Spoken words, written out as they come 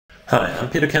Hi, I'm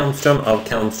Peter Kalmstrom of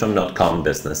kalmstrom.com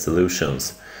Business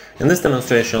Solutions. In this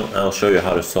demonstration, I'll show you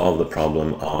how to solve the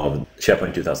problem of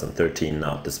SharePoint 2013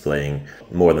 not displaying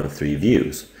more than 3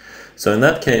 views. So in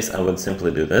that case, I would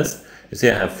simply do this. You see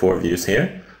I have 4 views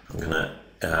here. I'm going to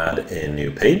add a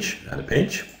new page, add a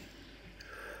page.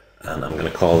 And I'm going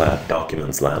to call that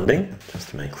Documents Landing, just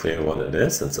to make clear what it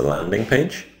is. It's a landing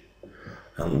page.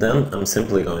 And then I'm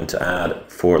simply going to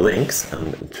add 4 links.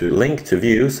 And to link to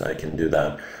views, I can do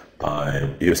that by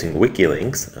using wiki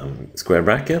links, square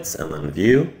brackets, and then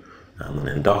view, and then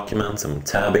in documents I'm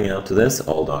tabbing out to this,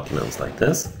 all documents like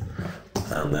this,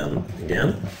 and then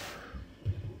again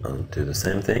I'll do the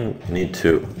same thing. You need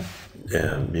to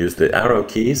use the arrow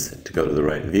keys to go to the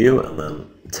right view, and then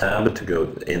tab to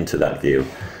go into that view,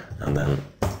 and then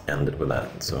end it with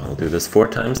that. So I'll do this 4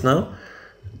 times now.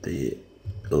 The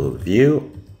little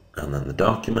view, and then the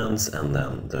documents, and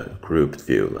then the grouped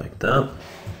view like that.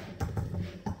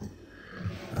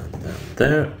 And then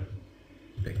there,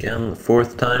 again, the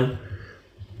 4th time,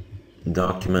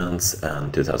 documents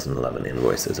and 2011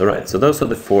 invoices. Alright, so those are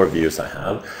the 4 views I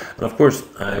have. And of course,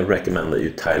 I recommend that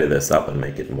you tidy this up and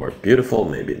make it more beautiful.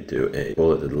 Maybe do a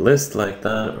bulleted list like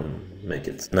that, or make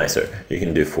it nicer. You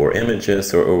can do 4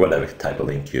 images or whatever type of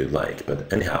link you like.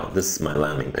 But anyhow, this is my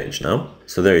landing page now.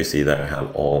 So there you see that I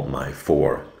have all my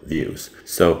 4 views.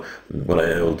 So what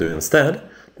I will do instead,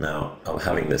 now, of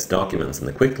having this documents in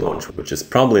the quick launch, which is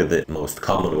probably the most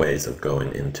common ways of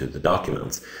going into the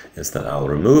documents, is that I'll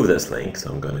remove this link. So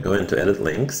I'm going to go into edit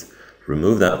links,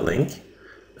 remove that link,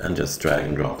 and just drag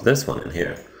and drop this one in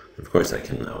here. Of course, I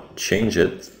can now change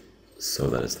it so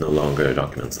that it's no longer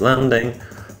documents landing,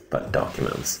 but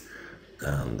documents.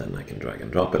 And then I can drag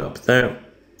and drop it up there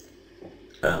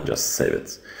and just save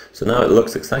it. So now it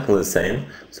looks exactly the same.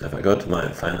 So if I go to my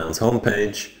finance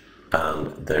homepage,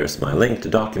 and there's my link to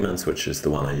documents, which is the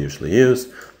one I usually use.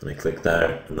 And I click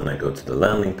there, and then I go to the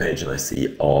landing page, and I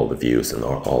see all the views in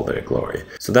all their glory.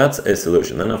 So that's a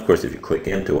solution. Then, of course, if you click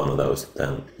into one of those,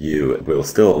 then you will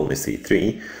still only see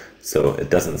 3. So it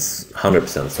doesn't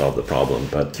 100% solve the problem,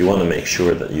 but you want to make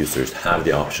sure that users have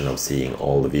the option of seeing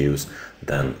all the views.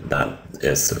 Then that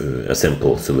is a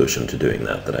simple solution to doing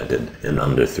that I did in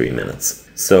under 3 minutes.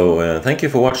 So thank you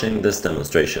for watching this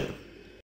demonstration.